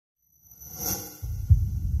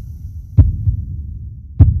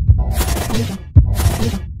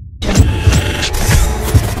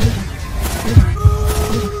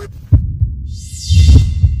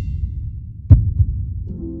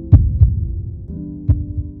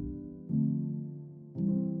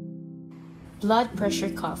Blood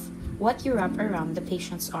pressure cuff, what you wrap around the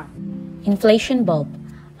patient's arm. Inflation bulb,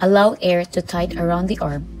 allow air to tight around the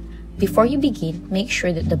arm. Before you begin, make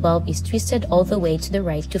sure that the bulb is twisted all the way to the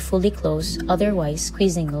right to fully close, otherwise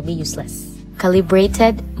squeezing will be useless.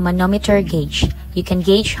 Calibrated manometer gauge. You can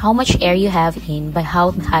gauge how much air you have in by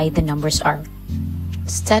how high the numbers are.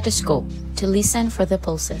 Stethoscope, to listen for the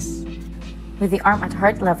pulses. With the arm at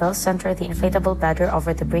heart level, center the inflatable bladder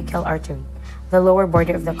over the brachial artery. The lower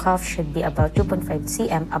border of the cuff should be about 2.5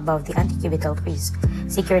 cm above the antecubital crease.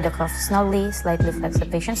 Secure the cuff snugly, slightly flex the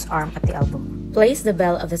patient's arm at the elbow. Place the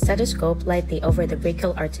bell of the stethoscope lightly over the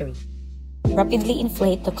brachial artery. Rapidly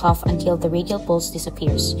inflate the cuff until the radial pulse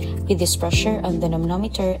disappears. Reduce pressure on the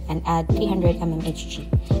manometer and add 300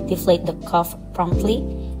 mmHg. Deflate the cuff promptly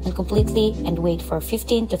and completely and wait for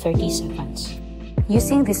 15 to 30 seconds.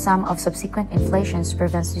 Using the sum of subsequent inflations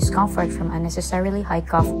prevents discomfort from unnecessarily high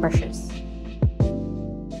cuff pressures.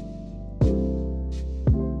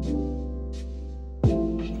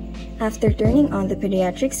 After turning on the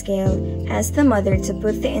pediatric scale, ask the mother to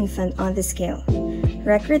put the infant on the scale.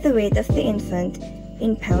 Record the weight of the infant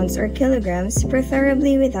in pounds or kilograms,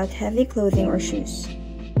 preferably without heavy clothing or shoes.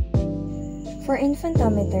 For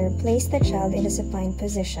infantometer, place the child in a supine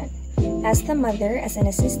position. Ask the mother as an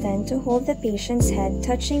assistant to hold the patient's head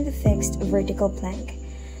touching the fixed vertical plank,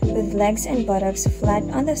 with legs and buttocks flat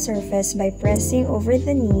on the surface by pressing over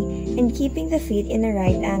the knee and keeping the feet in a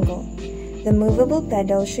right angle. The movable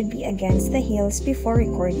pedal should be against the heels before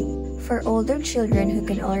recording. For older children who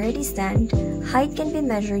can already stand, height can be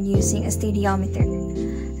measured using a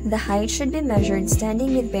stadiometer. The height should be measured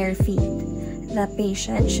standing with bare feet. The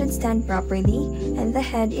patient should stand properly and the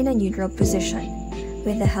head in a neutral position.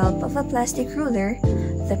 With the help of a plastic ruler,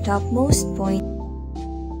 the topmost point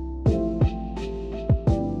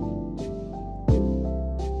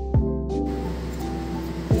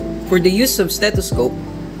For the use of stethoscope,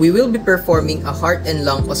 we will be performing a heart and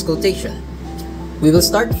lung auscultation. We will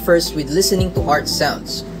start first with listening to heart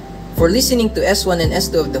sounds. For listening to S1 and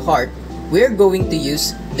S2 of the heart, we are going to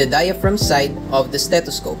use the diaphragm side of the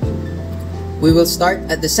stethoscope. We will start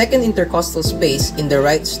at the second intercostal space in the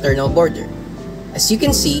right sternal border. As you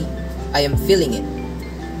can see, I am feeling it.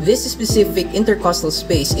 This specific intercostal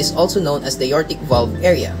space is also known as the aortic valve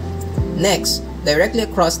area. Next, directly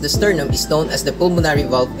across the sternum is known as the pulmonary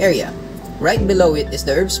valve area. Right below it is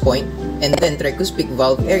the Erb's point, and then tricuspid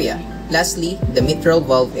valve area. Lastly, the mitral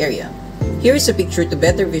valve area. Here is a picture to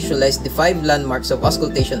better visualize the 5 landmarks of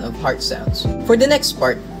auscultation of heart sounds. For the next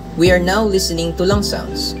part, we are now listening to lung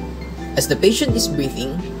sounds. As the patient is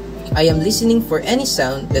breathing, I am listening for any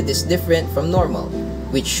sound that is different from normal,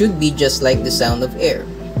 which should be just like the sound of air.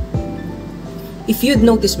 If you'd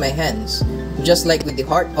notice my hands, just like with the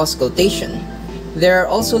heart auscultation, there are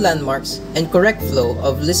also landmarks and correct flow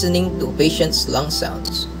of listening to a patient's lung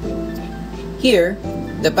sounds. Here,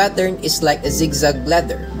 the pattern is like a zigzag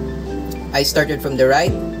ladder. I started from the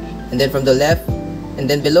right, and then from the left, and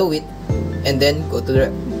then below it, and then go to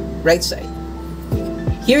the right side.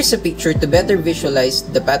 Here's a picture to better visualize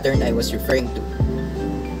the pattern I was referring to.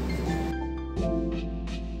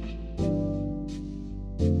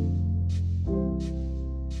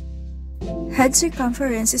 Head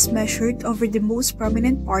circumference is measured over the most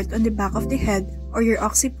prominent part on the back of the head or your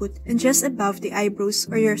occiput and just above the eyebrows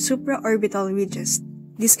or your supraorbital ridges.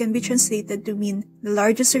 This can be translated to mean the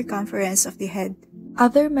largest circumference of the head.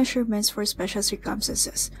 Other measurements for special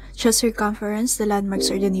circumstances. Chest circumference, the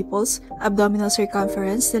landmarks are the nipples. Abdominal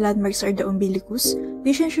circumference, the landmarks are the umbilicus.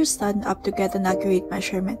 Patient should stand up to get an accurate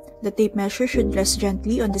measurement. The tape measure should rest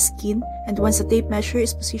gently on the skin, and once the tape measure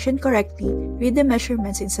is positioned correctly, read the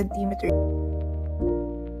measurements in centimeters.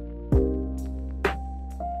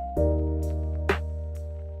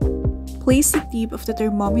 Place the tip of the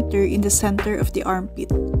thermometer in the center of the armpit.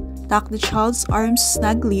 Tuck the child's arms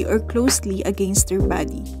snugly or closely against their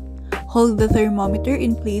body. Hold the thermometer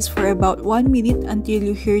in place for about 1 minute until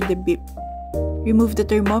you hear the beep. Remove the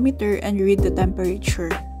thermometer and read the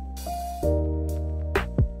temperature.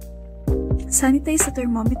 Sanitize the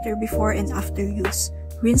thermometer before and after use.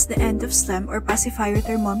 Rinse the end of stem or pacifier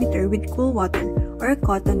thermometer with cool water or a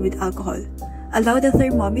cotton with alcohol. Allow the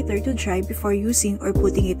thermometer to dry before using or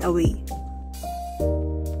putting it away.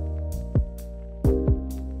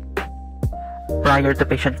 Prior to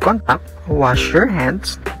patient contact, wash your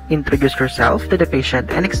hands, introduce yourself to the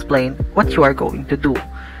patient, and explain what you are going to do.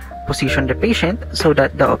 Position the patient so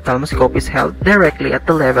that the ophthalmoscope is held directly at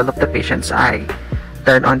the level of the patient's eye.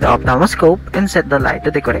 Turn on the ophthalmoscope and set the light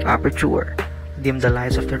to the correct aperture. Dim the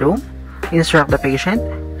lights of the room. Instruct the patient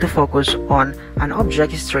to focus on an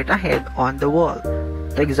object straight ahead on the wall.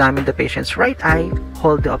 To examine the patient's right eye,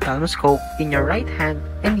 hold the ophthalmoscope in your right hand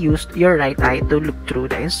and use your right eye to look through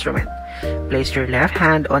the instrument. Place your left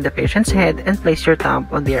hand on the patient's head and place your thumb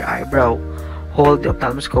on their eyebrow. Hold the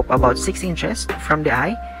ophthalmoscope about 6 inches from the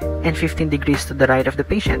eye and 15 degrees to the right of the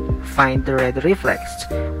patient. Find the red reflex.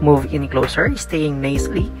 Move in closer, staying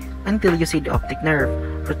nasally until you see the optic nerve.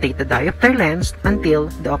 Rotate the diopter lens until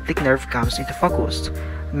the optic nerve comes into focus.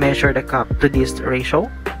 Measure the cup to disc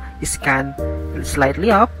ratio. Scan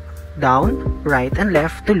slightly up, down, right, and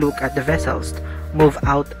left to look at the vessels. Move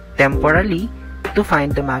out temporally to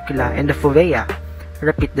find the macula and the fovea.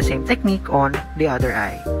 Repeat the same technique on the other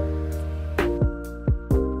eye.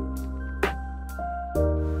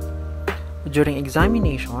 During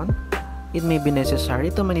examination, it may be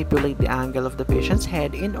necessary to manipulate the angle of the patient's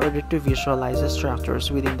head in order to visualize the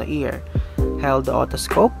structures within the ear. Hold the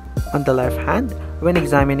otoscope on the left hand when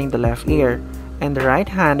examining the left ear, and the right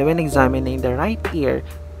hand when examining the right ear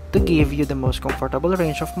to give you the most comfortable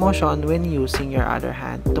range of motion when using your other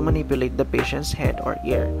hand to manipulate the patient's head or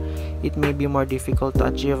ear. It may be more difficult to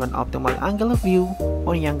achieve an optimal angle of view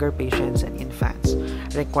on younger patients and infants,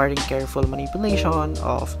 requiring careful manipulation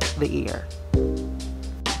of the ear.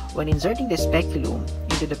 When inserting the speculum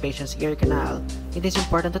into the patient's ear canal, it is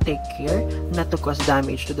important to take care not to cause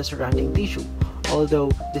damage to the surrounding tissue.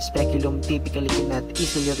 Although the speculum typically cannot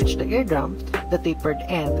easily reach the eardrum, the tapered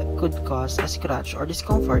end could cause a scratch or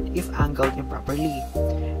discomfort if angled improperly.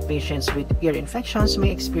 Patients with ear infections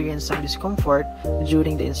may experience some discomfort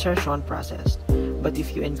during the insertion process, but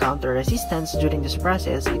if you encounter resistance during this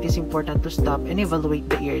process, it is important to stop and evaluate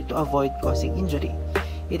the ear to avoid causing injury.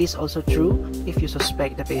 It is also true if you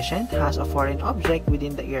suspect the patient has a foreign object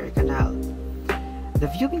within the ear canal. The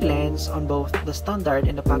viewing lens on both the standard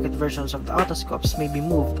and the pocket versions of the otoscopes may be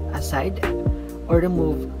moved aside or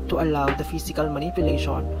removed to allow the physical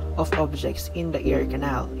manipulation of objects in the ear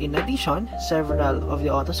canal. In addition, several of the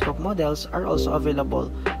otoscope models are also available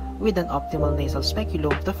with an optimal nasal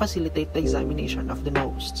speculum to facilitate the examination of the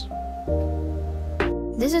nose.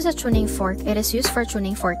 This is a tuning fork. It is used for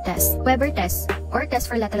tuning fork test. Weber test, or test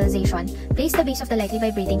for lateralization. Place the base of the lightly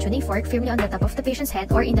vibrating tuning fork firmly on the top of the patient's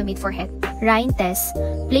head or in the mid-forehead. Rhine test.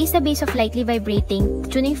 Place the base of lightly vibrating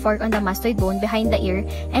tuning fork on the mastoid bone behind the ear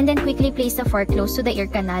and then quickly place the fork close to the ear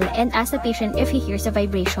canal and ask the patient if he hears a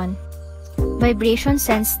vibration. Vibration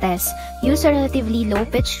sense test. Use a relatively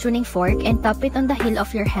low-pitch tuning fork and tap it on the heel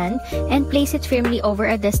of your hand and place it firmly over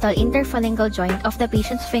a distal interphalangeal joint of the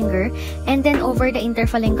patient's finger and then over the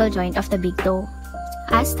interphalangeal joint of the big toe.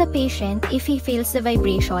 Ask the patient if he feels the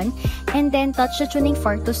vibration and then touch the tuning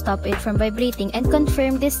fork to stop it from vibrating and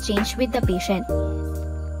confirm this change with the patient.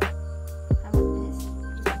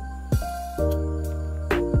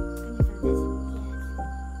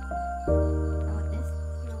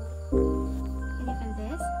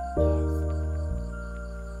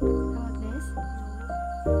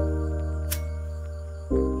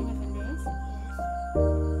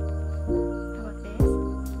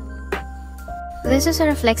 This is a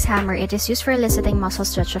reflex hammer. It is used for eliciting muscle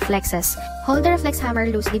stretch reflexes. Hold the reflex hammer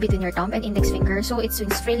loosely between your thumb and index finger so it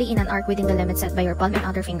swings freely in an arc within the limits set by your palm and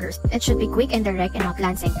other fingers. It should be quick and direct and not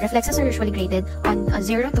lancing. Reflexes are usually graded on a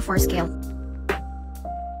 0 to 4 scale.